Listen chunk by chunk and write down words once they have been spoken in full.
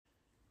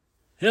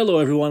Hello,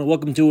 everyone.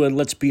 Welcome to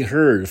Let's Be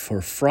Heard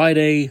for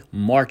Friday,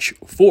 March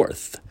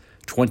 4th,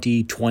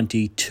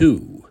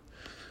 2022.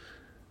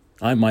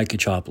 I'm Mike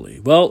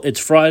Achopoli. Well, it's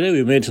Friday.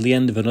 We made it to the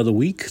end of another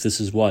week. This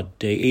is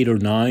day 8 or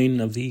 9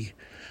 of the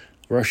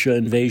Russia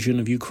invasion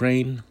of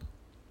Ukraine.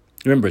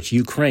 Remember, it's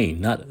Ukraine,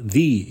 not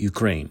the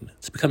Ukraine.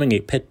 It's becoming a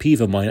pet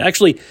peeve of mine.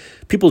 Actually,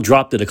 people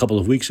dropped it a couple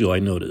of weeks ago, I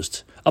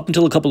noticed. Up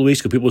until a couple of weeks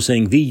ago, people were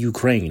saying the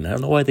Ukraine. I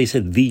don't know why they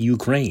said the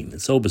Ukraine.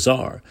 It's so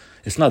bizarre.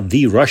 It's not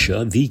the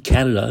Russia, the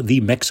Canada,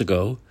 the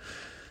Mexico,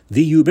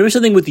 the U. Maybe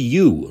something with the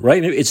U,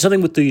 right? Maybe it's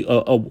something with the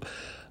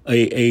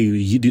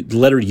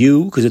letter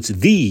U, because it's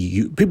the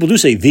U. People do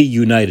say the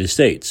United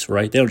States,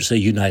 right? They don't just say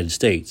United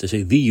States. They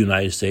say the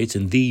United States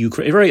and the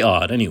Ukraine. Very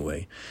odd,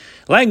 anyway.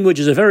 Language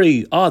is a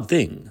very odd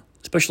thing,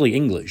 especially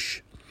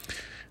English.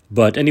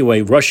 But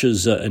anyway,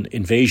 Russia's an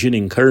invasion,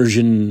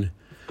 incursion,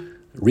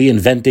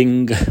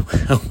 reinventing,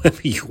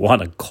 however you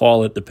want to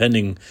call it,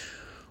 depending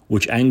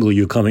which angle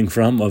you're coming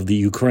from, of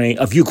Ukraine.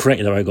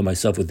 There I go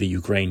myself with the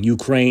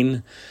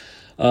Ukraine.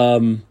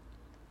 And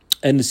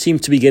it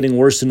seems to be getting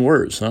worse and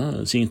worse,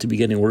 It seems to be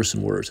getting worse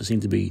and worse. There seem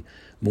to be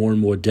more and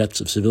more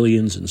deaths of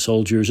civilians and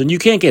soldiers. And you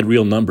can't get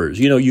real numbers.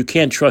 You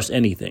can't trust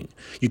anything.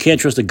 You can't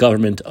trust the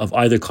government of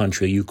either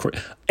country,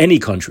 any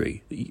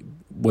country,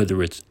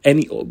 whether it's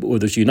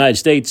the United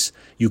States,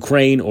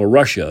 Ukraine, or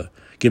Russia,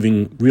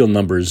 giving real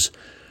numbers.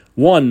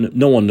 One,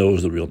 no one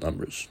knows the real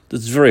numbers.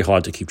 It's very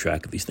hard to keep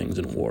track of these things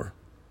in war.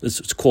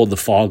 It's called the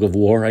fog of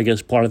war, I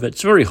guess, part of it.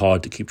 It's very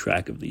hard to keep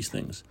track of these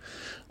things.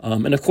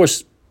 And of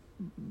course,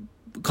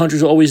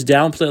 countries always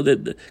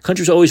downplay.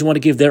 Countries always want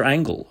to give their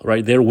angle,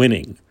 right? They're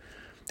winning.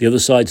 The other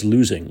side's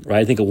losing,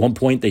 right? I think at one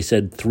point they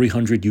said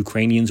 300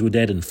 Ukrainians were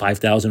dead and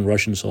 5,000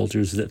 Russian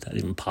soldiers. Is that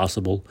even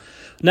possible?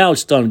 Now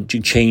it's starting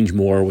to change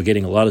more. We're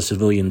getting a lot of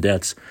civilian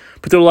deaths.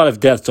 But there are a lot of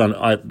deaths on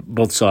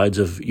both sides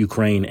of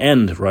Ukraine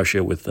and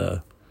Russia with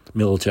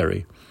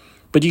military.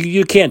 But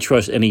you can't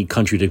trust any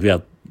country to give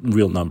out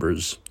real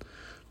numbers.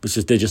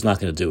 They're just not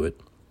going to do it.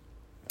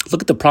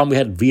 Look at the problem we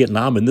had in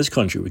Vietnam in this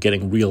country. We're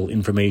getting real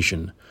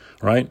information,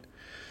 right?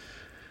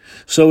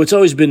 So it's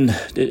always been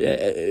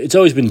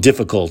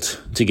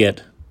difficult to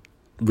get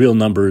real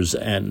numbers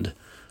and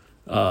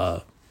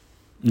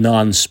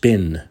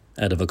non-spin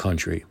out of a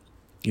country,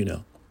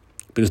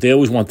 because they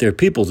always want their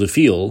people to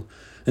feel,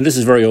 and this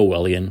is very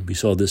Orwellian. We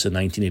saw this in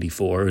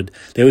 1984.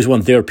 They always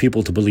want their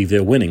people to believe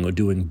they're winning or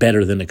doing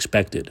better than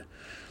expected.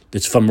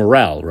 It's for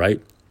morale,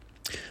 right?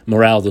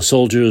 Morale of the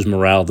soldiers,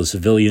 morale of the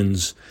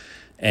civilians,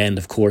 and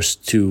of course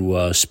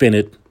to spin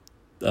it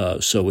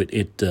so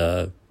it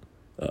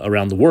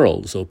around the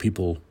world, so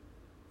people,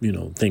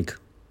 think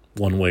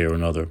one way or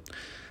another.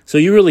 So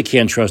you really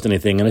can't trust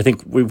anything, and I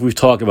think we've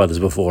talked about this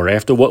before.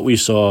 After what we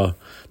saw,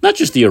 not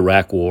just the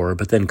Iraq War,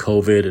 but then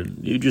COVID,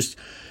 and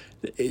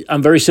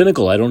I'm very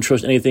cynical. I don't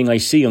trust anything I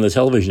see on the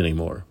television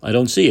anymore. I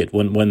don't see it.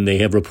 When they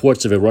have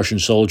reports of a Russian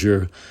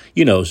soldier,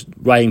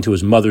 writing to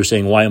his mother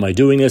saying, "Why am I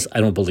doing this?" I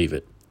don't believe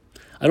it.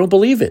 I don't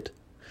believe it.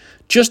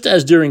 Just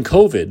as during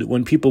COVID,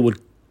 when people would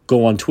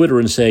go on Twitter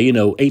and say,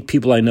 8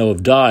 people I know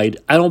have died,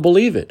 I don't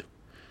believe it.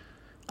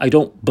 I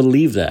don't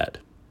believe that.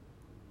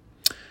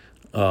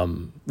 I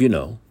don't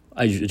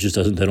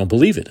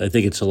believe it. I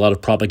think it's a lot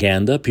of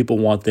propaganda. People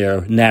want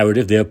their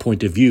narrative, their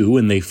point of view,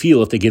 and they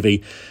feel if they give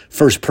a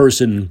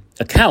first-person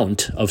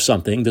account of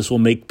something, this will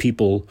make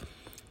people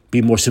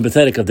be more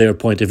sympathetic of their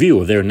point of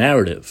view, of their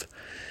narrative.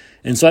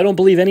 And so I don't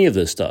believe any of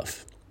this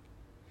stuff.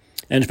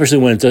 And especially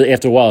when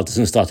after a while it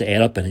doesn't start to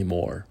add up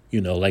anymore,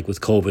 like with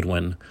COVID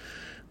when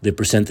the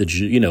percentage,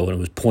 when it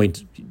was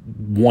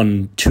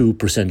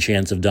 0.12%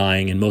 chance of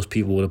dying and most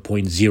people would have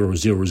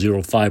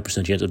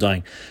 0.0005% chance of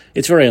dying.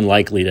 It's very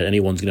unlikely that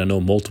anyone's going to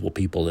know multiple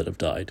people that have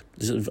died.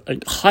 It's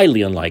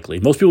highly unlikely.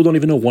 Most people don't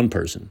even know one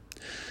person.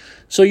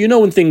 So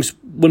when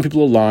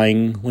people are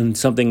lying, when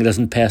something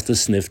doesn't pass the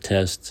sniff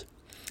test,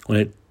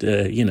 when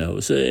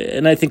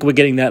and I think we're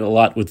getting that a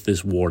lot with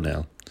this war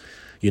now.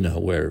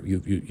 Where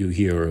you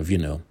hear of,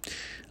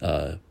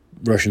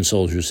 Russian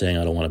soldiers saying,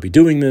 I don't want to be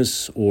doing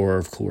this, or,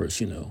 of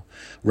course,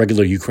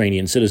 regular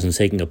Ukrainian citizens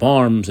taking up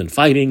arms and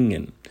fighting,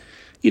 and,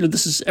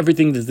 this is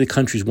everything that the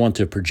countries want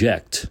to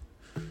project.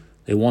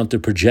 They want to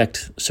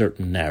project a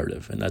certain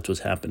narrative, and that's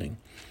what's happening.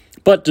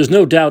 But there's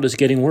no doubt it's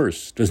getting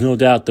worse. There's no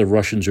doubt the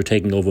Russians are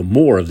taking over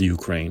more of the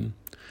Ukraine,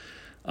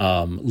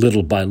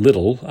 little by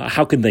little.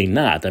 How can they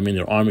not? I mean,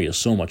 their army is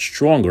so much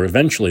stronger.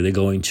 Eventually, they're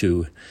going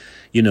to,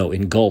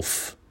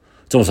 engulf.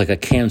 It's almost like a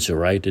cancer,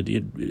 right?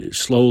 It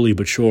slowly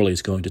but surely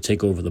is going to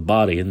take over the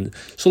body. And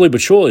slowly but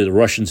surely, the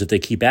Russians, if they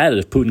keep at it,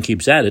 if Putin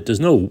keeps at it, there's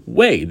no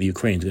way the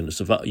Ukraine's going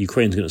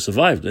to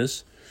survive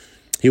this.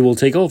 He will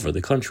take over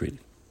the country.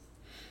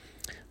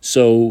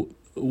 So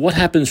what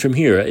happens from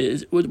here?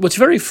 What's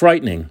very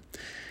frightening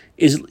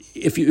is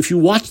if you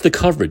watch the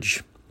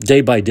coverage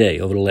day by day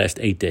over the last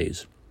 8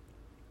 days,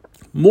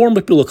 more and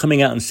more people are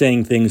coming out and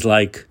saying things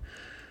like,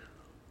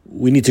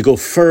 we need to go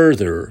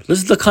further. This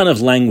is the kind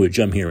of language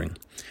I'm hearing.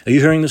 Are you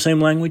hearing the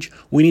same language?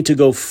 We need to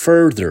go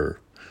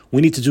further.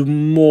 We need to do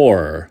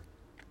more.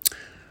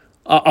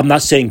 I'm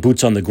not saying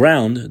boots on the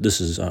ground.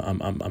 This is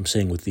I'm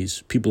saying with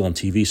these people on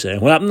TV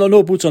saying, well,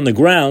 no boots on the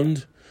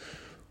ground,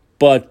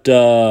 but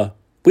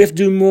we have to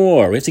do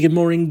more. We have to get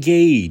more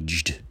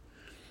engaged.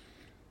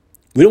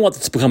 We don't want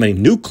this to become a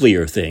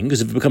nuclear thing,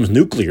 because if it becomes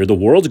nuclear, the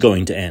world's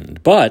going to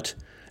end. But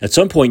at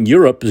some point,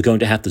 Europe is going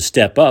to have to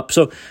step up.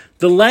 So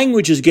the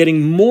language is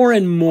getting more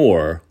and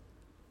more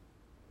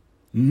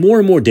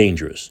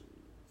dangerous.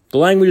 The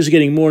language is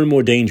getting more and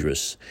more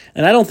dangerous.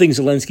 And I don't think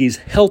Zelensky's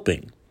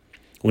helping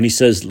when he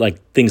says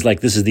things like,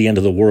 this is the end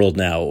of the world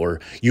now,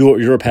 or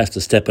Europe has to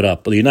step it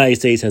up, or the United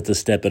States has to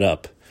step it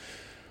up,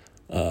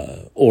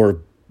 or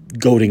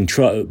goading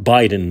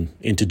Biden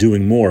into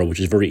doing more, which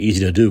is very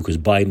easy to do because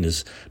Biden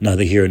is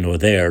neither here nor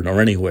there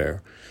nor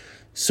anywhere.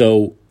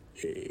 So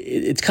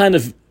it's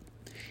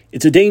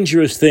a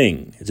dangerous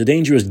thing. It's a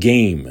dangerous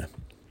game.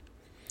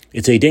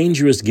 It's a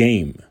dangerous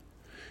game.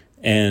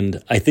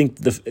 And I think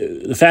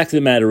the fact of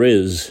the matter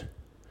is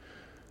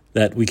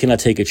that we cannot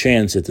take a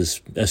chance at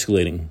this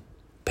escalating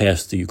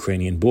past the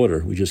Ukrainian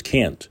border. We just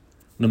can't,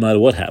 no matter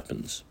what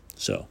happens.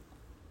 So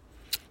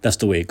that's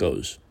the way it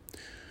goes.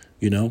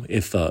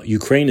 If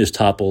Ukraine is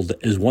toppled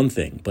is one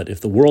thing, but if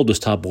the world is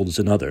toppled is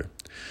another.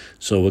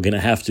 So we're going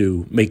to have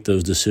to make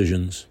those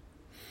decisions,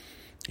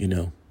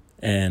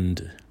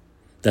 and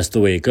that's the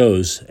way it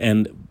goes.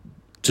 And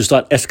to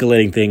start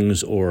escalating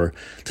things or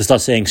to start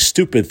saying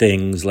stupid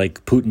things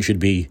like Putin should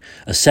be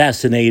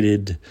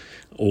assassinated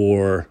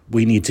or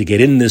we need to get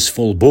in this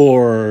full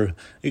bore,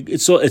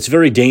 it's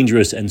very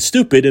dangerous and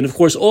stupid. And of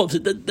course,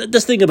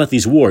 this thing about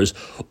these wars,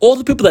 all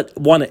the people that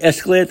want to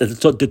escalate,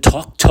 that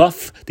talk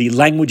tough, the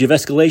language of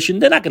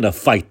escalation, they're not going to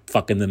fight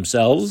fucking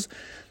themselves.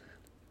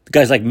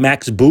 Guys like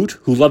Max Boot,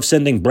 who loves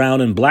sending brown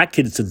and black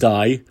kids to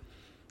die,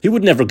 he's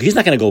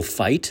not going to go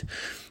fight.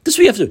 This is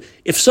what you have to do.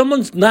 If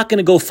someone's not going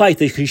to go fight,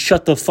 they can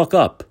shut the fuck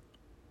up.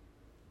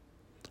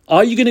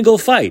 Are you going to go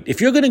fight?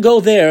 If you're going to go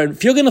there,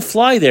 if you're going to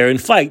fly there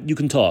and fight, you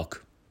can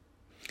talk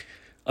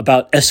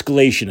about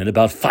escalation and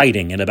about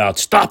fighting and about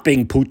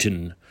stopping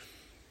Putin.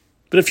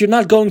 But if you're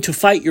not going to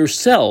fight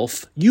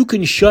yourself, you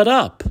can shut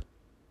up.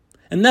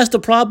 And that's the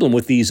problem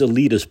with these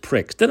elitist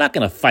pricks. They're not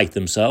going to fight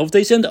themselves.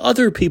 They send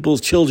other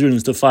people's children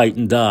to fight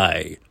and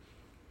die.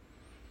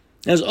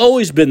 And it's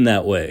always been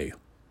that way.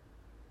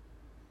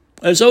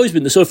 It's always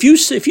been. So if you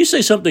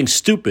say something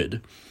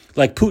stupid,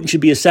 like Putin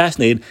should be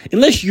assassinated,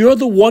 unless you're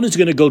the one who's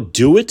going to go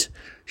do it,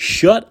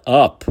 shut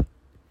up.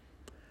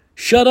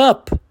 Shut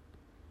up.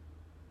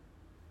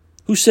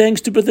 Who's saying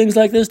stupid things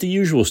like this? The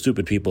usual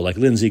stupid people like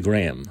Lindsey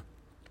Graham,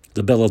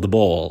 the belle of the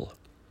ball.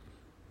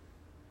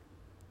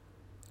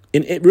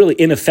 Really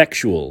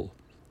ineffectual,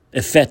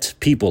 effete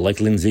people like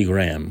Lindsey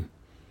Graham,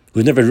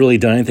 who've never really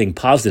done anything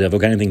positive or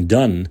got anything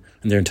done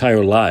in their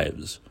entire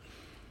lives,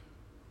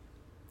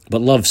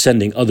 but love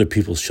sending other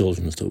people's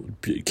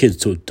kids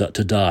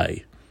to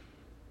die.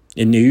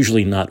 And they're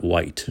usually not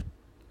white.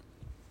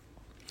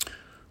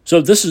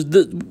 So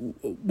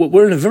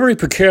we're in a very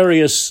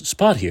precarious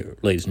spot here,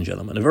 ladies and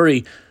gentlemen, a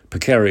very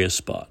precarious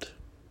spot.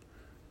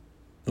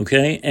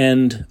 Okay?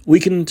 And we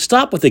can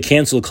stop with the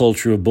cancel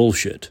culture of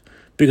bullshit,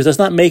 because that's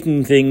not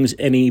making things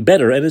any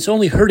better, and it's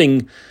only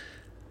hurting.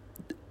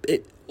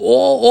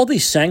 All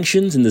these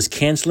sanctions and this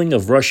canceling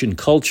of Russian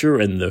culture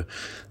and the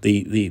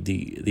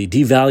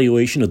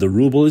devaluation of the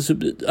ruble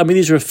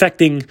these are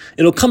affecting.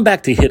 It'll come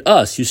back to hit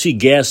us. You see,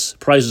 gas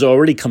prices are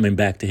already coming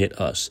back to hit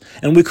us,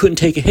 and we couldn't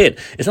take a hit.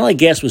 It's not like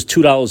gas was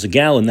 $2 a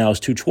gallon, now it's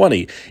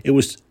 $2.20. It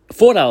was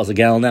 $4 a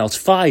gallon, now it's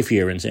 $5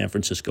 here in San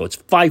Francisco. It's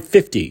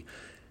 $5.50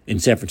 in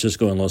San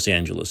Francisco and Los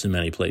Angeles in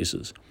many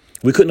places.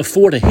 We couldn't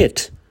afford a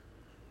hit.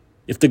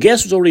 If the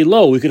gas was already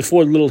low, we could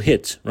afford little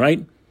hits,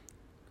 right?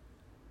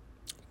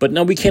 But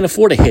now we can't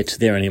afford a hit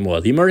there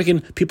anymore. The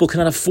American people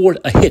cannot afford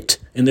a hit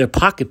in their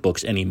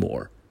pocketbooks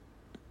anymore.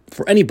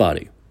 For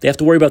anybody. They have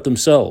to worry about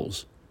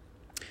themselves.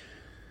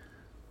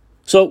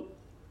 So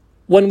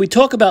when we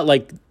talk about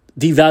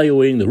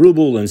devaluing the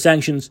ruble and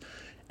sanctions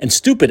and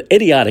stupid,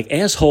 idiotic,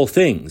 asshole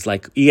things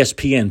like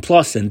ESPN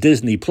Plus and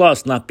Disney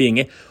Plus not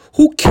being...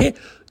 Who cares?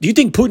 Do you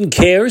think Putin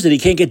cares that he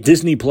can't get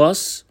Disney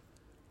Plus?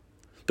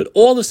 But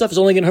all this stuff is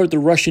only going to hurt the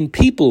Russian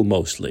people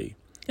mostly.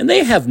 And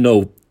they have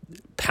no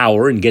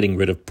power in getting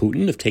rid of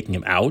Putin, of taking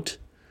him out.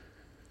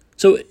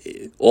 So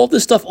all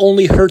this stuff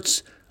only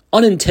hurts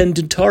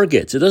unintended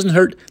targets. It doesn't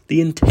hurt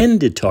the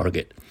intended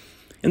target.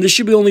 And there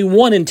should be only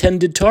one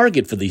intended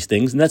target for these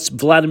things, and that's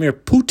Vladimir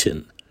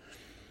Putin.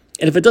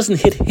 And if it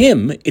doesn't hit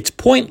him, it's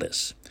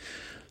pointless.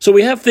 So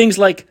we have things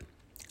like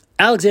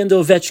Alexander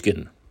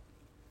Ovechkin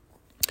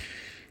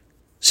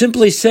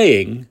simply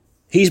saying,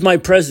 he's my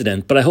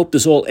president, but I hope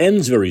this all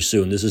ends very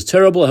soon. This is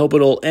terrible. I hope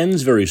it all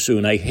ends very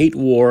soon. I hate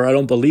war. I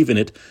don't believe in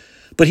it.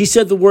 But he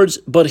said the words,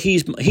 but he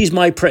said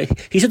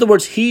the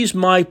words, he's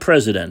my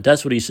president.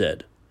 That's what he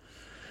said.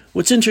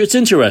 It's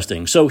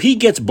interesting. So he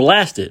gets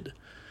blasted.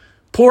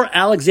 Poor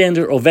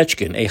Alexander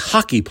Ovechkin, a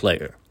hockey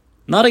player,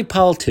 not a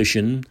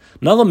politician,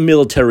 not a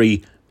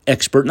military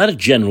expert, not a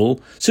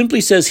general,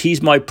 simply says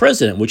he's my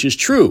president, which is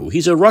true.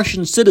 He's a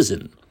Russian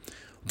citizen.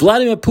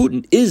 Vladimir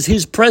Putin is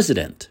his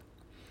president.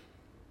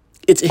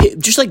 It's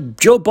just like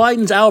Joe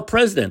Biden's our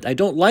president. I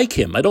don't like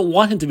him. I don't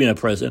want him to be my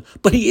president,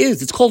 but he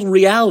is. It's called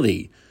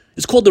reality.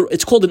 It's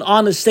called an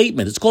honest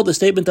statement. It's called a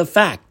statement of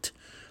fact.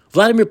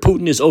 Vladimir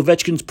Putin is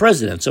Ovechkin's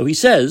president. So he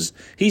says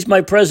he's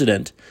my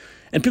president,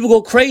 and people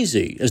go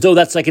crazy as though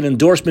that's like an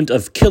endorsement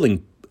of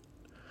killing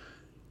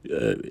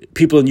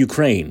people in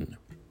Ukraine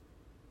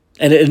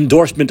and an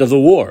endorsement of the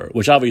war,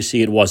 which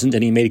obviously it wasn't,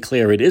 and he made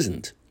clear it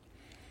isn't.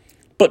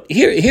 But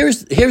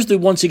here's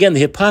once again the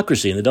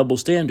hypocrisy and the double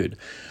standard.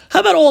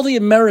 How about all the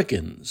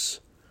Americans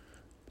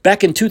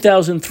back in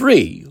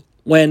 2003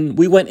 when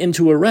we went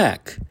into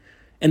Iraq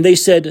and they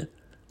said,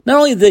 not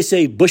only did they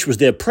say Bush was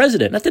their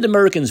president, not that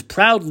Americans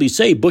proudly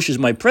say Bush is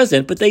my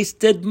president, but they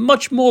said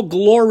much more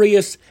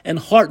glorious and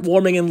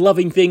heartwarming and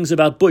loving things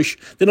about Bush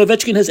than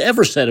Ovechkin has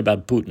ever said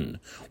about Putin.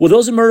 Were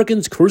those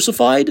Americans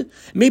crucified?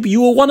 Maybe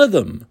you were one of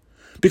them,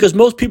 because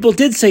most people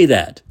did say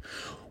that.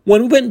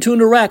 When we went into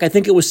Iraq, I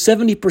think it was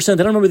 70%. I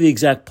don't remember the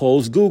exact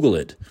polls. Google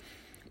it.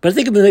 But I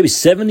think it was maybe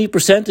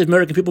 70% of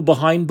American people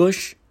behind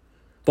Bush,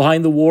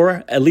 behind the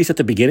war, at least at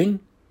the beginning.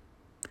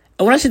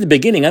 And when I say the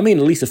beginning, I mean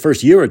at least the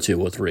first year or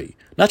two or three,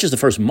 not just the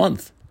first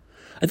month.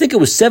 I think it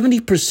was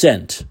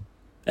 70%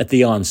 at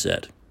the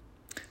onset.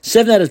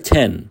 7 out of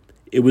 10,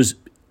 it was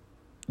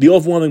the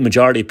overwhelming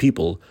majority of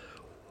people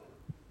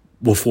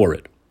were for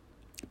it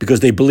because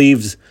they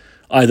believed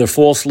either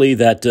falsely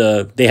that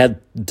they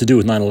had to do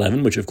with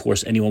 9/11, which of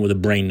course anyone with a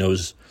brain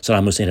knows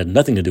Saddam Hussein had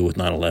nothing to do with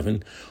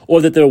 9/11, or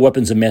that there were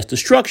weapons of mass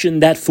destruction.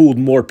 That fooled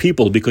more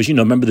people because,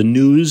 remember the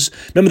news?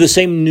 Remember the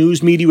same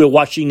news media we're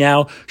watching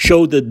now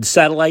showed the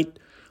satellite?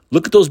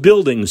 Look at those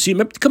buildings. See,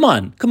 come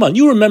on,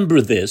 you remember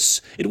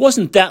this. It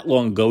wasn't that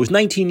long ago. It was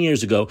 19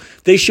 years ago.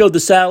 They showed the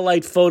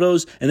satellite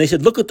photos and they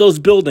said, look at those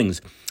buildings.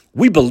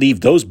 We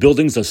believe those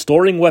buildings are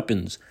storing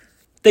weapons.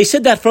 They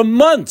said that for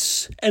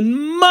months and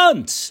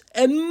months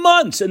and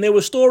months, and they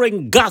were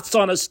storing guts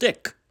on a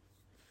stick.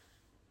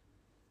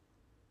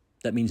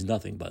 That means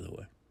nothing, by the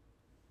way.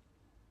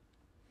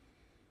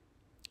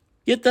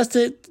 Yet that's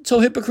so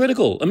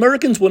hypocritical.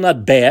 Americans were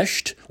not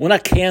bashed, were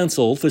not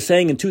canceled for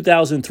saying in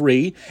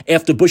 2003,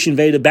 after Bush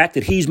invaded back,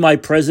 that he's my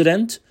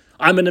president.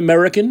 I'm an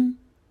American.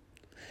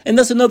 And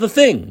that's another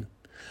thing.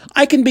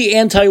 I can be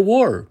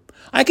anti-war.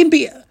 I can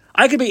be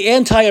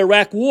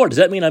anti-Iraq war. Does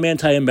that mean I'm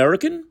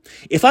anti-American?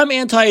 If I'm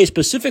anti a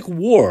specific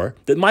war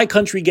that my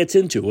country gets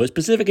into, a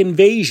specific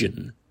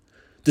invasion,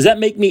 does that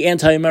make me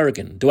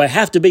anti-American? Do I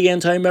have to be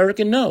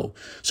anti-American? No.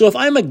 So if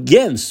I'm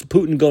against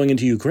Putin going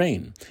into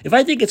Ukraine, if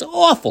I think it's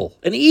awful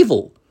and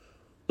evil,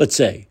 let's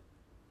say,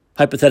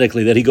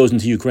 hypothetically, that he goes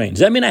into Ukraine, does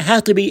that mean I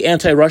have to be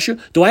anti-Russia?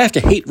 Do I have to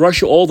hate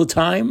Russia all the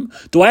time?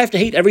 Do I have to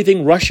hate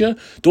everything Russia?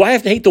 Do I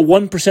have to hate the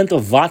 1%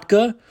 of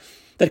vodka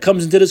that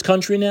comes into this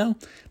country now?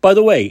 By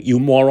the way, you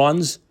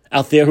morons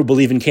out there who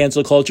believe in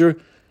cancel culture,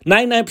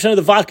 99% of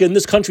the vodka in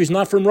this country is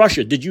not from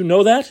Russia. Did you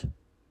know that?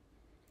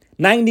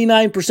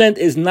 99%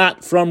 is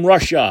not from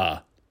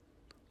Russia.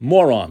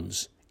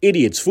 Morons,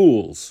 idiots,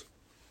 fools.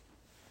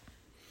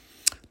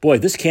 Boy,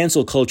 this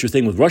cancel culture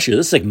thing with Russia,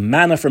 this is like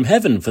manna from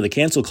heaven for the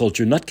cancel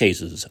culture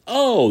nutcases.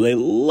 Oh, they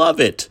love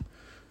it.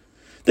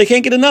 They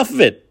can't get enough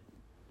of it.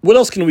 What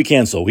else can we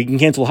cancel? We can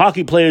cancel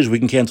hockey players. We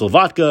can cancel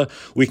vodka.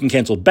 We can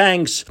cancel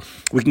banks.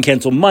 We can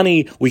cancel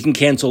money. We can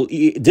cancel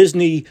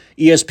Disney,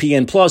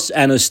 ESPN Plus,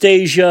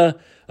 Anastasia,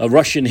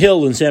 Russian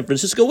Hill in San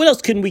Francisco. What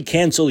else can we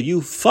cancel,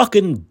 you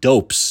fucking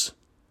dopes?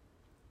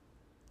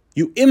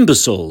 You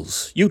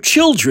imbeciles. You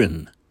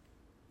children.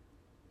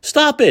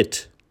 Stop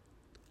it.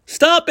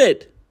 Stop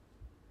it.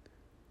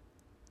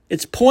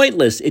 It's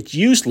pointless. It's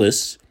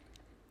useless.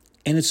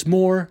 And it's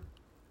more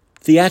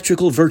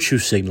theatrical virtue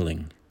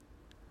signaling.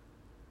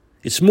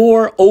 It's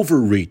more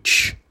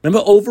overreach.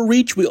 Remember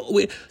overreach?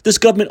 This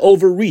government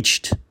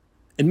overreached.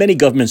 And many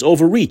governments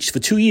overreached for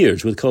 2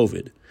 years with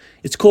COVID.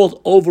 It's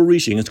called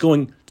overreaching. It's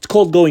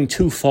called going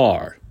too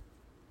far.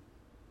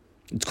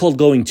 It's called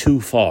going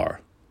too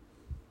far.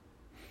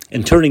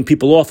 And turning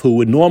people off who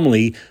would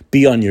normally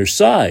be on your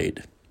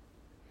side,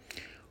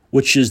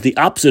 which is the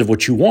opposite of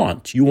what you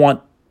want. You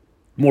want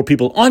more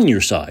people on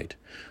your side,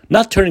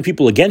 not turning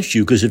people against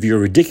you because of your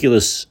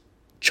ridiculous,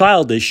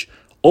 childish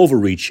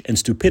overreach and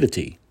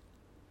stupidity.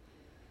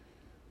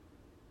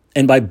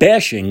 And by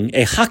bashing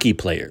a hockey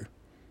player.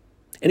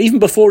 And even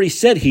before he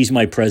said he's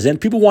my president,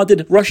 people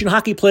wanted Russian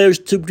hockey players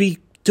to be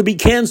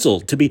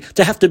canceled, to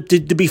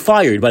be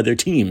fired by their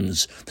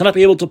teams, to not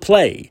be able to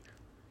play.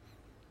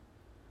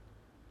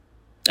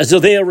 As though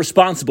they are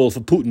responsible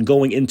for Putin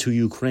going into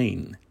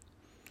Ukraine.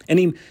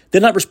 And they're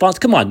not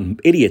responsible. Come on,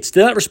 idiots.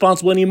 They're not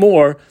responsible any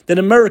more than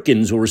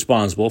Americans were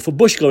responsible for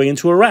Bush going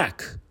into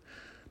Iraq.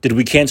 Did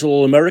we cancel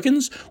all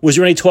Americans? Was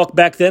there any talk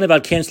back then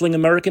about canceling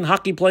American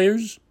hockey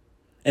players?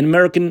 And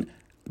American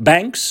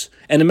banks?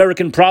 And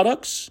American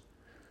products?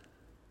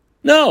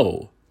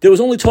 No. There was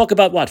only talk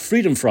about,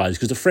 freedom fries,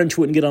 because the French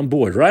wouldn't get on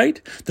board,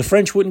 right? The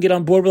French wouldn't get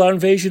on board with our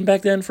invasion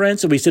back then,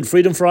 France, so we said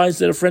freedom fries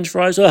instead of French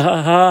fries. Ha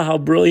ha ha, how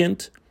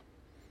brilliant.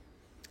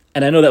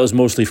 And I know that was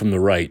mostly from the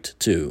right,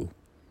 too.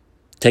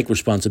 Take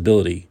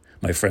responsibility,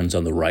 my friends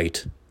on the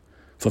right,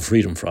 for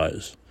freedom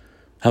fries.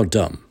 How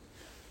dumb.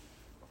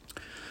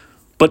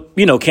 But,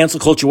 cancel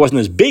culture wasn't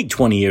as big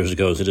 20 years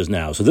ago as it is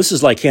now. So this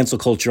is like cancel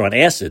culture on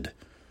acid.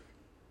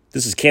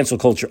 This is cancel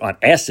culture on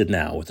acid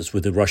now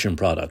with the Russian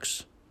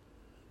products.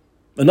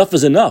 Enough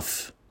is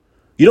enough.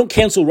 You don't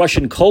cancel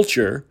Russian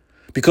culture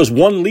because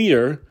one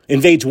leader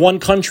invades one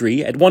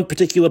country at one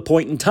particular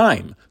point in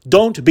time.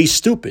 Don't be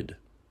stupid.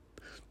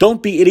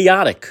 Don't be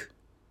idiotic.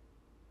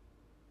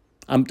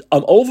 I'm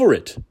over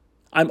it.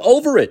 I'm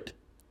over it.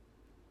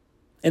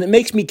 And it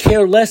makes me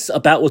care less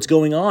about what's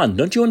going on.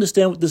 Don't you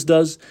understand what this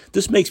does?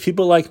 This makes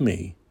people like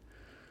me,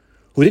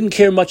 who didn't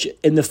care much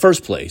in the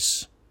first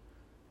place,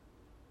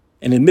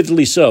 and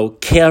admittedly so,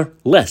 care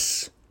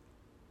less.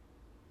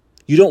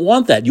 You don't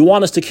want that. You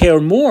want us to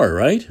care more,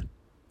 right?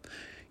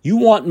 You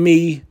want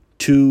me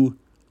to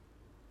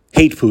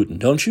hate Putin,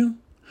 don't you?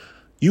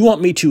 You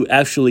want me to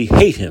actually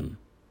hate him,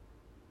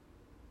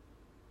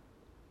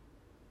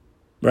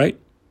 right?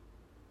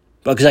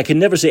 Because I can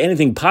never say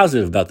anything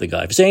positive about the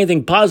guy. If you say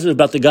anything positive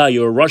about the guy,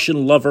 you're a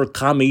Russian lover,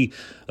 commie,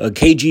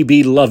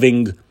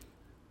 KGB-loving,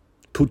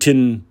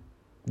 Putin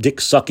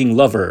dick-sucking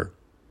lover.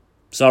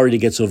 Sorry to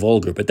get so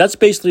vulgar, but that's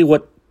basically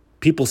what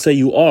people say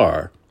you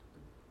are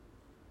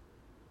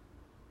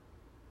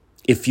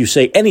if you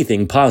say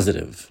anything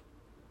positive.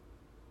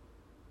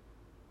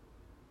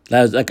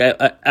 Like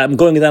I'm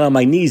going down on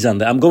my knees on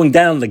that. I'm going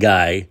down on the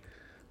guy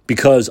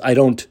because I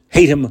don't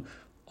hate him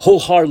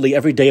wholeheartedly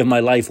every day of my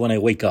life when I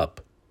wake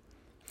up.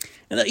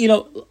 And,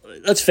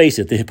 let's face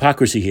it, the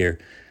hypocrisy here.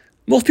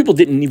 Most people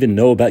didn't even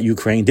know about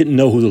Ukraine, didn't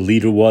know who the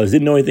leader was,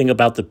 didn't know anything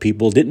about the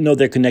people, didn't know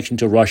their connection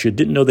to Russia,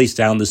 didn't know they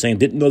sound the same,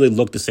 didn't know they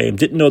look the same,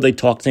 didn't know they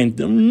talk the same,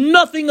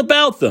 nothing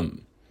about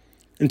them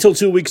until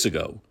 2 weeks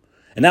ago.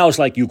 And now it's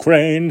like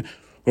Ukraine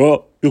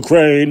with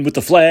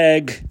the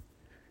flag.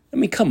 I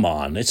mean, come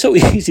on. It's so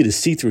easy to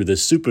see through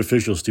this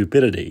superficial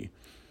stupidity.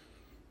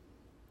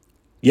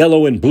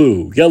 Yellow and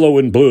blue, yellow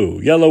and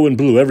blue, yellow and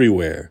blue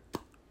everywhere.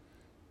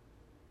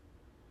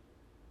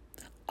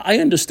 I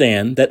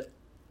understand that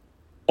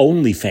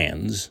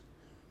OnlyFans,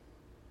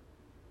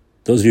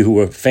 those of you who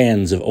are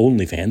fans of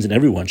OnlyFans, and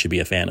everyone should be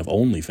a fan of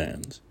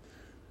OnlyFans,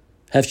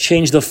 have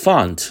changed the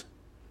font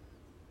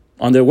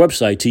on their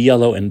website to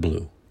yellow and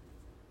blue.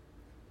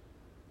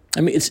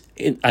 I mean,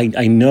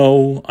 I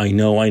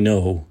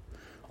know.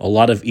 A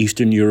lot of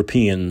Eastern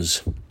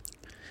Europeans,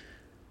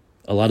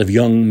 a lot of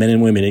young men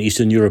and women in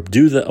Eastern Europe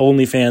do the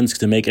OnlyFans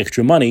to make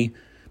extra money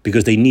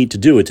because they need to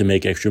do it to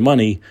make extra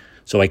money.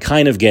 So I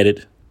kind of get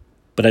it,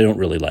 but I don't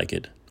really like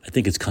it. I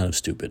think it's kind of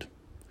stupid.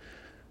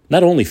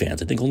 Not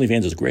OnlyFans. I think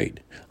OnlyFans is great.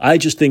 I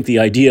just think the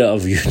idea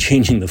of you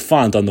changing the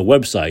font on the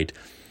website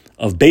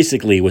of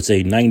basically what's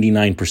a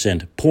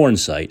 99% porn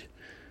site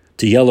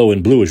to yellow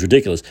and blue is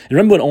ridiculous. And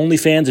remember when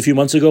OnlyFans a few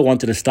months ago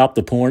wanted to stop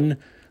the porn?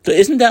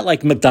 Isn't that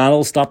like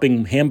McDonald's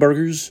stopping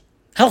hamburgers?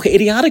 How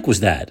idiotic was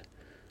that?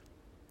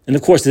 And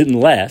of course, it didn't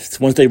last.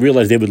 Once they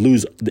realized they would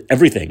lose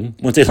everything,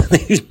 once they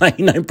used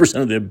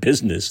 99% of their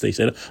business, they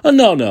said, oh,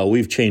 no,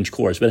 we've changed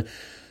course. But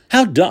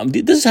how dumb.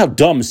 This is how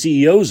dumb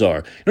CEOs are.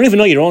 You don't even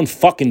know your own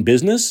fucking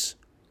business.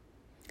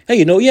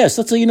 Hey, yes,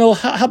 let's say,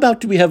 how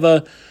about we have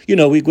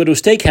we go to a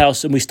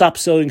steakhouse and we stop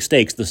selling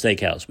steaks at the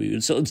steakhouse.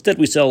 Instead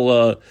we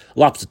sell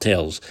lobster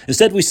tails.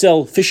 Instead we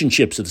sell fish and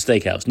chips at the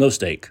steakhouse. No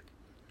steak.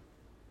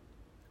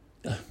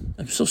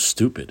 I'm so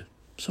stupid.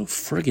 So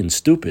friggin'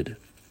 stupid.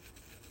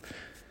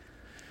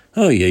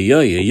 Oh,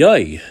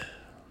 yeah.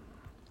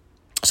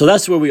 So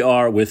that's where we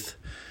are with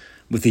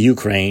the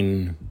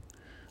Ukraine.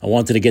 I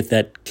wanted to get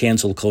that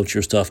cancel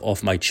culture stuff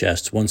off my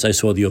chest. Once I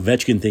saw the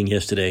Ovechkin thing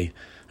yesterday,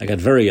 I got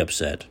very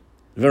upset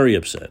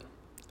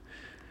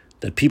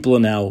that people are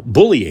now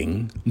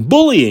bullying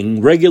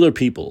regular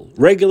people,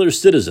 regular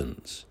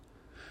citizens.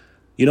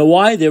 You know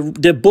why?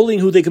 They're bullying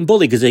who they can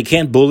bully because they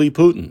can't bully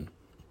Putin.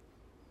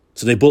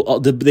 So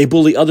they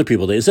bully other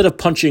people. Instead of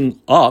punching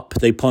up,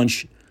 they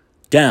punch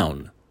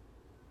down.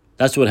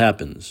 That's what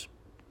happens.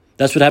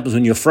 That's what happens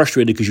when you're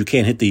frustrated because you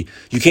can't hit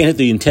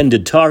the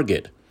intended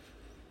target.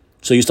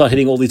 So you start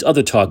hitting all these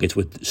other targets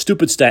with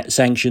stupid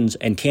sanctions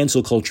and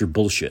cancel culture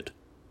bullshit.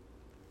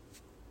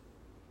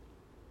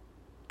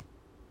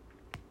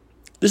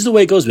 This is the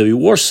way it goes, baby.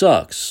 War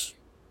sucks.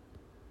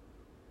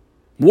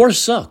 War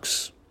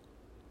sucks.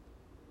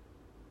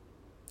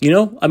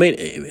 I mean,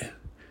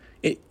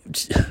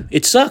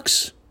 it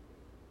sucks.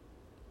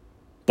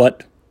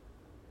 But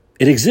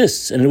it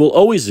exists, and it will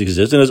always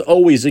exist, and has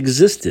always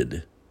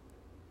existed.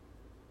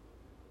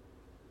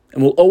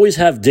 And we'll always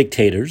have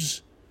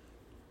dictators.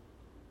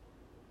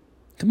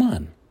 Come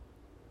on.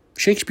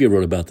 Shakespeare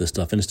wrote about this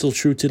stuff, and it's still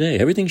true today.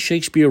 Everything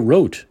Shakespeare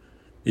wrote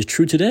is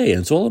true today,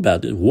 and it's all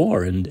about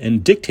war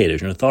and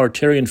dictators and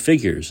authoritarian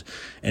figures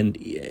and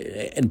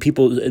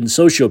people and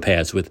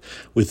sociopaths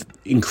with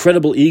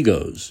incredible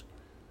egos.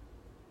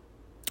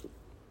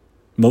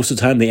 Most of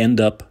the time they end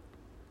up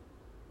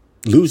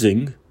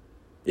losing,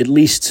 at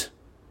least.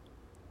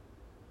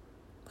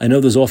 I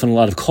know there's often a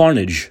lot of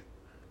carnage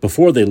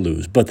before they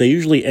lose, but they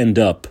usually end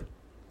up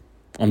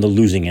on the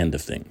losing end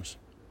of things.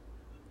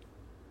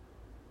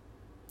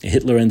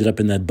 Hitler ended up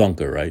in that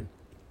bunker, right?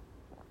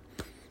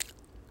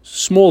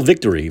 Small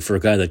victory for a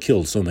guy that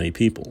killed so many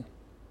people.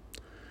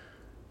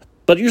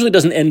 But it usually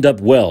doesn't end up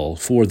well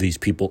for these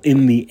people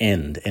in the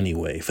end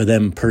anyway, for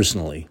them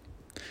personally.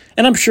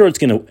 And I'm sure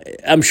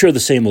the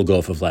same will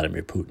go for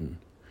Vladimir Putin.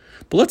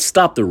 But let's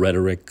stop the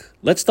rhetoric.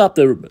 Let's stop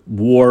the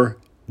war,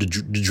 the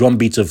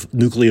drumbeats of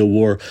nuclear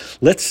war.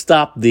 Let's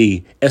stop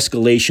the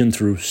escalation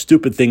through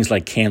stupid things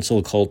like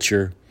cancel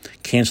culture,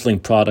 canceling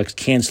products,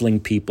 canceling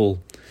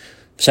people,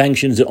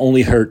 sanctions that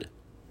only hurt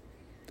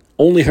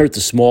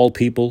the small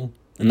people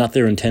and not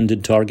their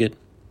intended target.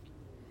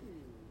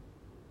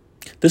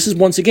 This is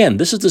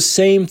the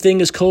same thing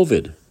as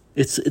COVID.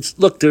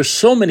 Look, there's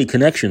so many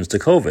connections to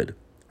COVID,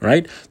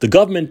 right? The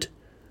government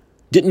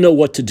didn't know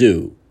what to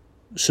do,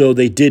 so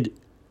they did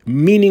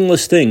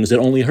meaningless things that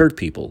only hurt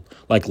people,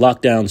 like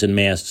lockdowns and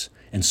masks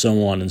and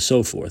so on and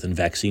so forth, and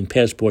vaccine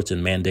passports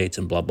and mandates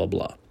and blah, blah,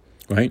 blah,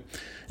 right?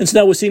 And so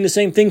now we're seeing the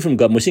same thing from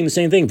government. We're seeing the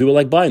same thing. People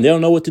like Biden, they don't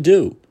know what to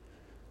do.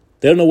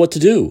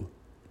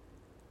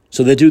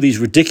 So they do these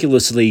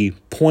ridiculously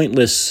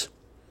pointless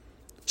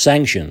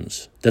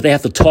sanctions that they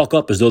have to talk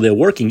up as though they're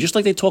working, just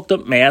like they talked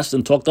up masks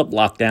and talked up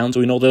lockdowns.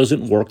 We know those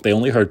didn't work. They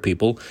only hurt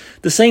people.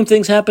 The same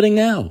thing's happening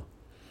now.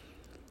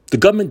 The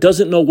government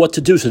doesn't know what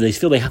to do, so they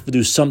feel they have to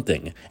do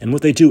something. And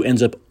what they do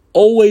ends up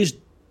always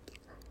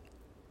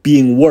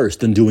being worse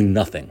than doing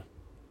nothing.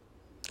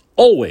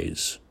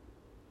 Always.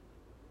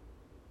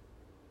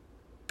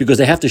 Because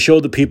they have to show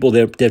the people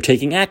they're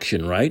taking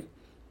action, right?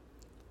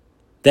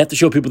 They have to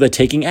show people they're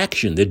taking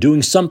action. They're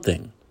doing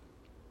something.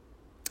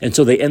 And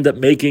so they end up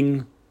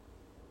making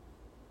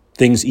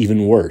things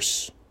even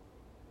worse.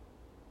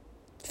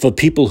 For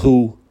people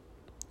who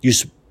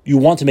you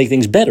want to make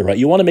things better, right?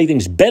 You want to make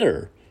things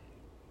better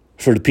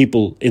for the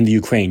people in the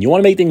Ukraine. You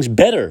want to make things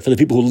better for the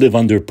people who live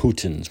under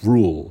Putin's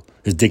rule,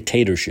 his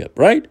dictatorship,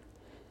 right?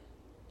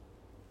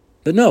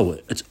 But no,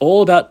 it's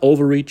all about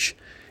overreach.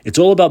 It's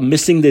all about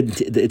missing the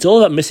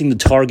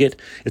target.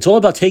 It's all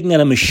about taking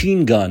out a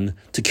machine gun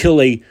to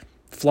kill a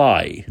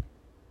fly.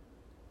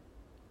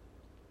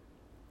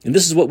 And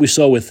this is what we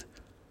saw with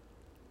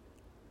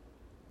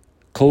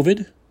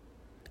COVID.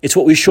 It's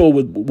what we saw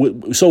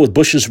with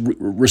Bush's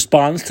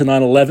response to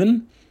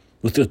 9/11,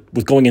 with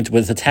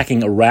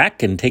attacking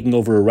Iraq and taking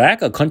over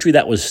Iraq, a country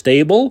that was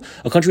stable,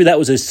 a country that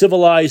was a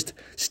civilized,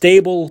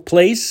 stable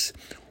place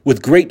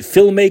with great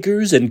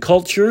filmmakers and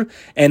culture,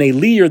 and a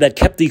leader that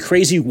kept the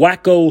crazy,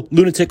 wacko,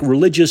 lunatic,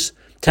 religious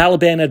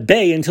Taliban at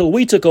bay until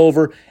we took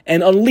over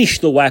and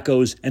unleashed the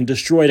wackos and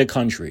destroyed a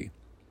country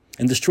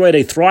and destroyed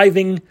a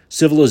thriving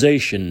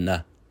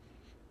civilization.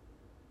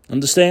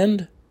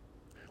 Understand?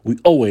 We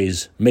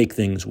always make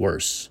things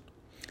worse.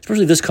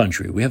 Especially this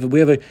country. We have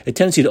a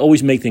tendency to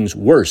always make things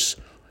worse.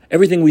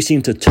 Everything we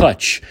seem to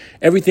touch,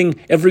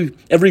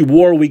 every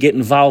war we get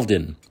involved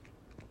in,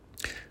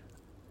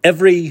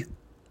 every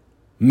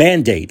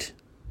mandate,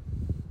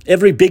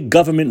 every big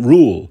government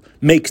rule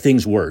makes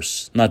things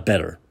worse, not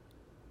better.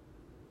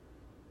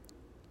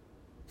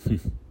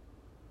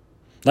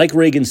 Like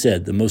Reagan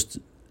said, the most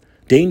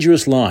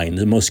dangerous line,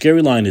 the most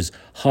scary line is,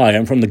 "Hi,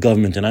 I'm from the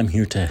government and I'm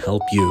here to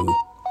help you."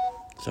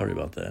 Sorry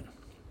about that.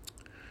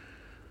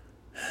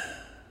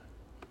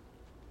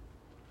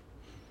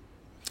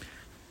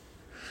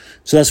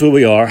 So that's where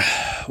we are.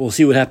 We'll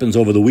see what happens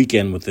over the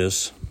weekend with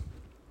this.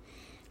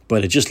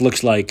 But it just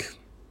looks like,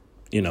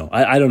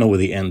 I don't know where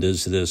the end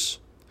is to this.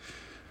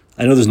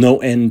 I know there's no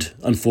end,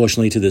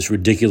 unfortunately, to this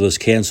ridiculous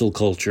cancel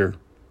culture.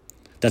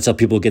 That's how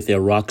people get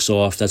their rocks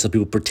off. That's how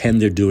people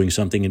pretend they're doing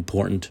something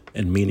important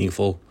and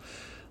meaningful.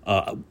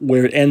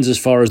 Where it ends as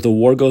far as the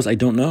war goes, I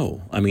don't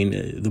know. I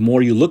mean, the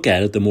more you look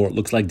at it, the more it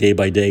looks like day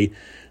by day,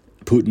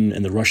 Putin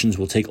and the Russians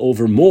will take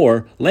over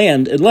more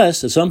land,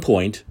 unless at some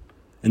point,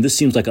 and this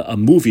seems like a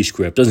movie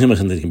script, doesn't seem like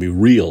something that can be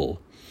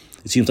real.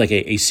 It seems like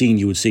a scene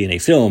you would see in a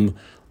film,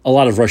 a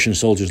lot of Russian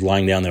soldiers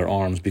lying down their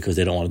arms because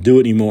they don't want to do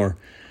it anymore.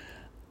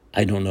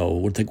 I don't know.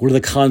 What are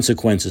the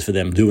consequences for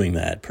them doing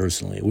that,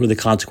 personally? What are the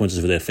consequences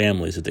for their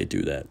families if they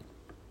do that?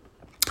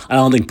 I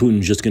don't think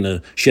Putin's just going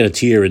to shed a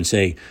tear and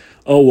say,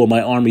 "Oh, well,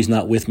 my army's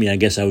not with me. I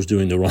guess I was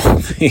doing the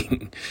wrong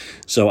thing."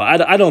 So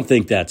I don't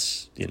think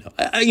that's,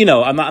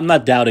 I'm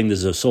not doubting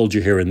there's a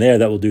soldier here and there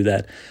that will do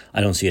that. I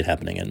don't see it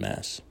happening en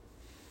masse.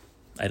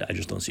 I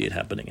just don't see it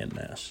happening en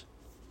masse.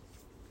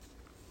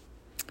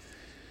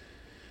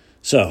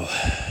 So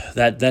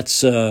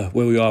that's where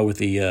we are with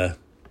the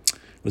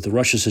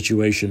Russia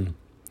situation,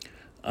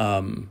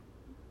 and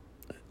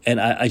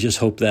I just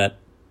hope that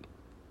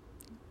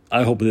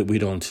we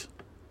don't.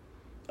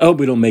 I hope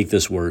we don't make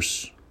this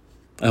worse.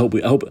 What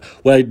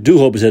I do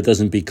hope is that it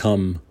doesn't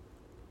become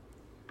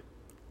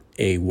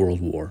a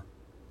world war,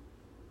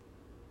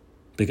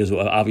 because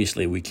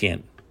obviously we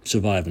can't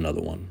survive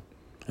another one.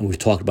 And we've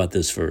talked about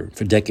this for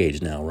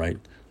decades now, right?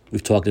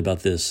 We've talked about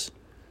this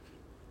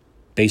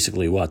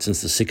basically,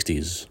 since the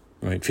 60s,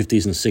 right?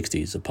 50s and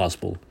 60s, a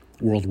possible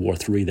World War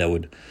III that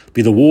would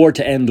be the war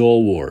to end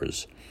all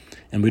wars.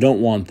 And we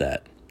don't want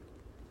that.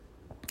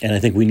 And I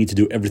think we need to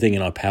do everything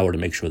in our power to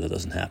make sure that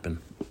doesn't happen.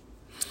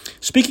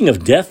 Speaking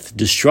of death,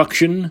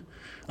 destruction,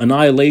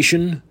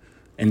 annihilation,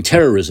 and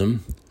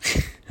terrorism,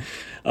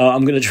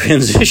 I'm going to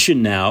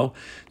transition now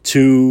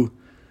to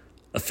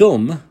a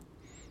film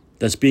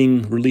that's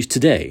being released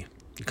today.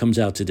 It comes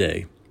out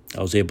today.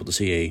 I was able to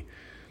see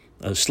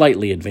a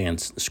slightly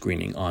advanced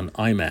screening on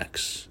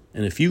IMAX.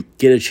 And if you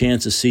get a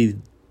chance to see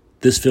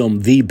this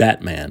film, The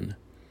Batman,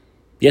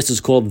 yes, it's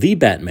called The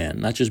Batman,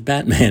 not just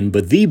Batman,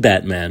 but The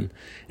Batman,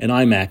 and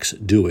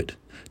IMAX, do it.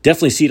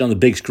 Definitely see it on the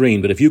big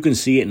screen, but if you can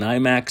see it in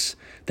IMAX,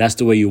 that's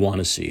the way you want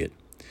to see it.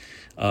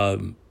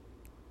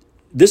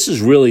 This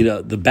is really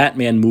the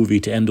Batman movie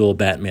to end all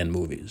Batman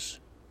movies.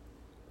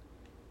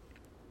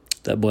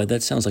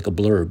 That sounds like a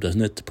blurb,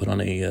 doesn't it, to put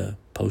on a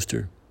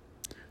poster?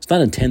 It's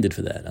not intended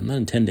for that. I'm not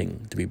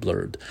intending to be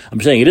blurred. I'm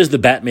saying it is the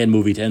Batman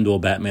movie to end all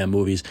Batman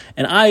movies.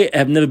 And I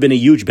have never been a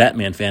huge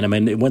Batman fan. I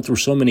mean, it went through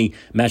so many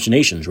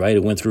machinations, right?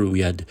 It went through,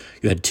 you had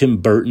Tim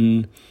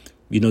Burton,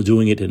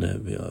 doing it in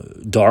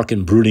a dark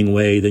and brooding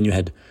way. Then you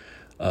had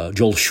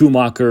Joel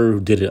Schumacher, who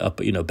did it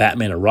up,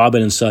 Batman and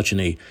Robin and such in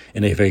a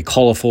very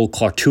colorful,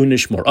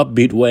 cartoonish, more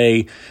upbeat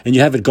way. And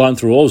you have it gone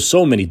through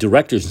so many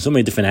directors and so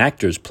many different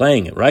actors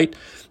playing it, right?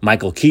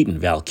 Michael Keaton,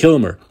 Val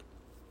Kilmer.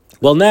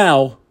 Well,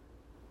 now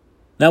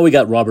we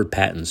got Robert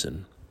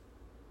Pattinson.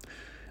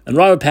 And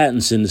Robert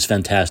Pattinson is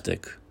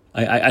fantastic.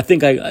 I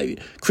think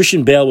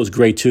Christian Bale was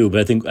great too,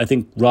 but I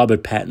think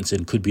Robert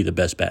Pattinson could be the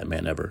best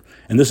Batman ever.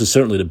 And this is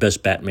certainly the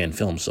best Batman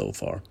film so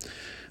far.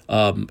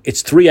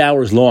 It's 3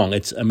 hours long.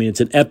 It's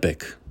an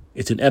epic.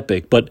 It's an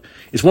epic, but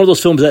it's one of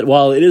those films that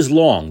while it is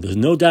long, there's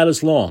no doubt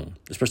it's long,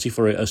 especially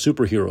for a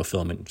superhero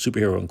film, and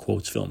superhero in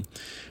quotes film.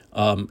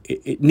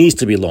 It needs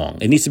to be long.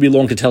 It needs to be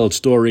long to tell its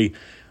story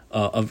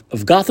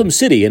of Gotham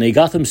City, and a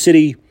Gotham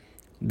City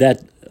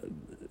that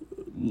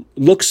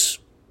looks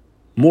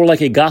more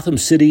like a Gotham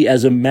City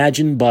as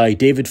imagined by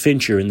David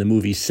Fincher in the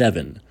movie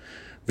Seven.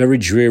 Very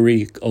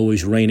dreary,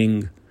 always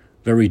raining,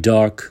 very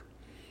dark,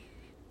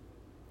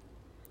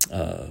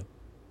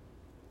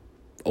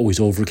 always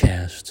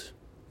overcast,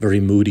 very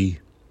moody,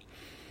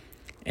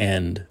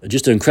 and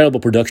just an incredible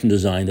production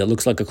design that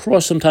looks like a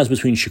cross sometimes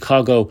between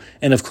Chicago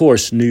and, of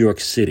course, New York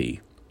City.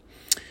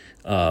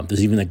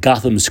 There's even a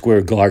Gotham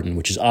Square Garden,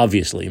 which is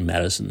obviously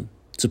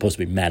supposed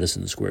to be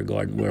Madison Square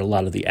Garden, where a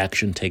lot of the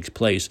action takes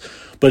place.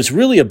 But it's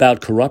really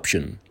about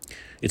corruption.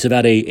 It's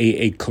about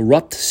a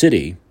corrupt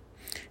city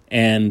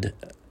and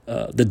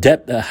the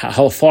depth,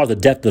 how far the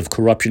depth of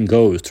corruption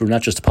goes through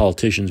not just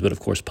politicians, but of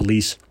course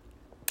police,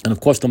 and of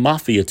course the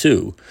mafia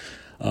too.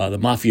 The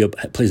mafia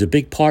plays a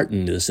big part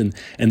in this, and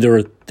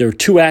there are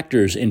two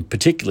actors in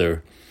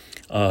particular.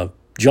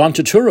 John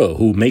Turturro,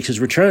 who makes his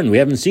return. We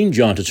haven't seen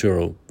John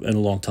Turturro in a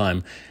long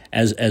time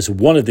as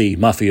one of the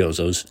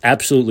mafiosos.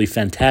 Absolutely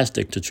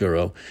fantastic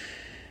Turturro.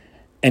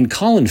 And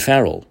Colin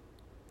Farrell.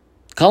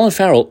 Colin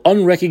Farrell,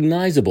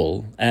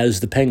 unrecognizable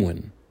as the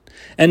Penguin.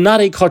 And not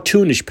a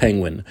cartoonish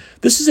Penguin.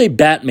 This is a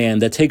Batman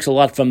that takes a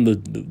lot from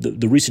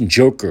the recent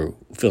Joker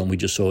film we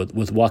just saw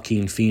with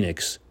Joaquin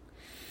Phoenix.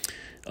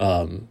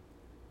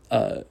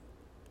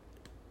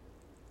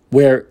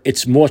 Where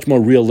it's much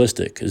more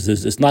realistic.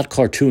 It's not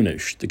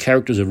cartoonish. The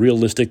characters are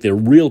realistic. They're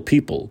real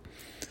people.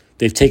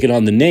 They've taken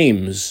on the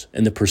names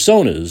and the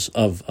personas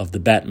of the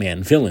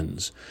Batman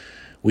villains.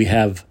 We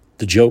have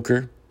the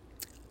Joker,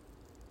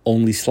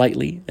 only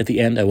slightly at the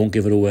end. I won't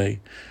give it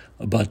away.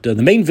 But the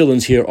main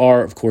villains here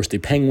are, of course, the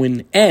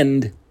Penguin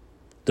and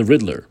the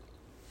Riddler.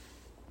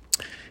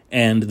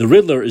 And the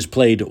Riddler is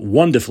played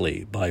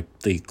wonderfully by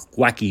the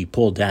wacky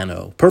Paul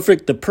Dano.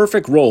 The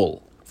perfect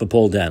role for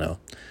Paul Dano.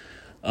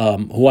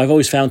 Who I've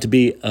always found to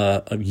be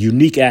a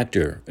unique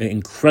actor,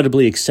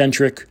 incredibly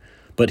eccentric,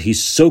 but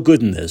he's so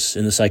good in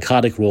the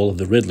psychotic role of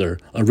the Riddler,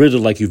 a Riddler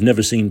like you've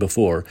never seen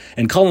before.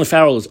 And Colin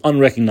Farrell is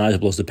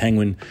unrecognizable as the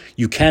Penguin.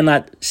 You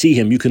cannot see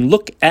him. You can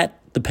look at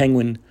the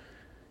Penguin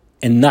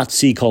and not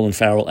see Colin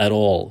Farrell at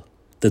all.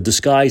 The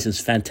disguise is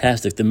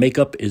fantastic. The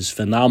makeup is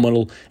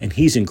phenomenal, and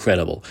he's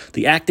incredible.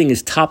 The acting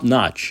is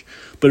top-notch,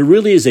 but it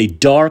really is a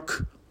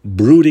dark,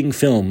 brooding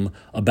film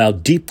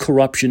about deep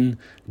corruption,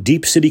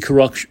 deep city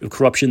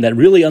corruption that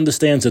really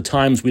understands the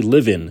times we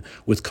live in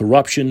with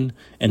corruption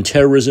and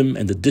terrorism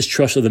and the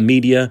distrust of the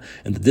media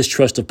and the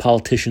distrust of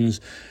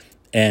politicians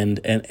and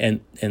a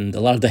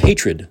lot of the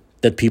hatred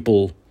that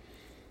people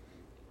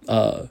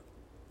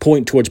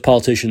point towards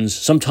politicians,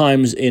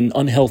 sometimes in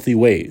unhealthy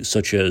ways,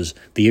 such as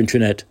the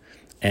internet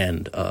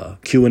and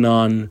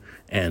QAnon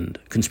and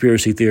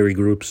conspiracy theory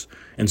groups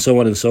and so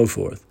on and so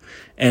forth.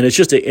 And it's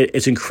just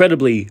it's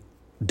incredibly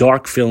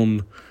dark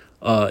film.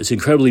 It's an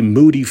incredibly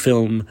moody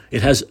film.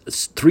 It has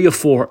 3 or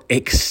 4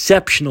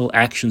 exceptional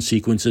action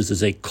sequences.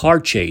 There's a car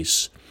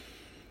chase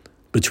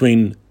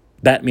between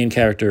Batman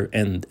character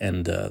and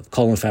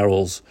Colin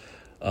Farrell's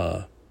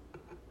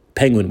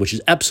Penguin, which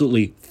is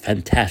absolutely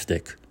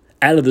fantastic.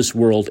 Out of this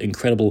world,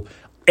 incredible,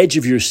 edge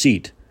of your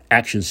seat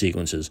action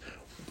sequences.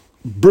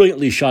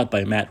 Brilliantly shot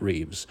by Matt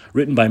Reeves.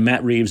 Written by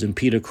Matt Reeves and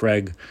Peter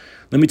Craig.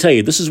 Let me tell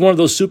you, this is one of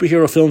those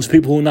superhero films for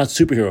people who are not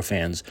superhero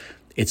fans.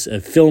 It's a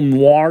film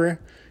noir.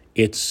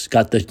 It's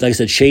got, like I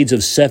said, shades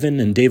of Seven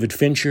and David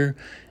Fincher,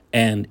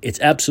 and it's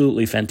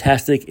absolutely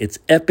fantastic. It's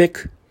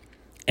epic,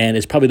 and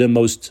it's probably the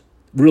most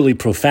really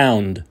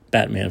profound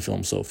Batman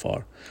film so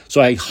far.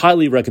 So I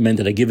highly recommend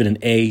it. I give it an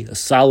A, a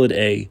solid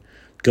A,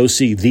 go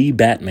see The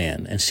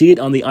Batman and see it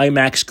on the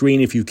IMAX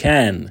screen if you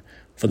can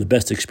for the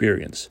best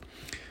experience.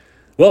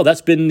 Well,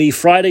 that's been the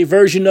Friday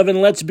version of And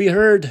Let's Be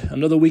Heard.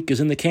 Another week is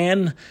in the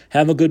can.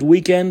 Have a good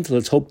weekend.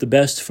 Let's hope the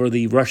best for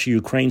the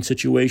Russia-Ukraine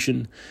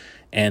situation.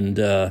 And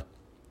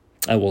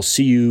I will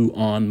see you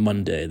on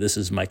Monday. This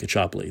is Micah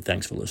Chopley.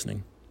 Thanks for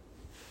listening.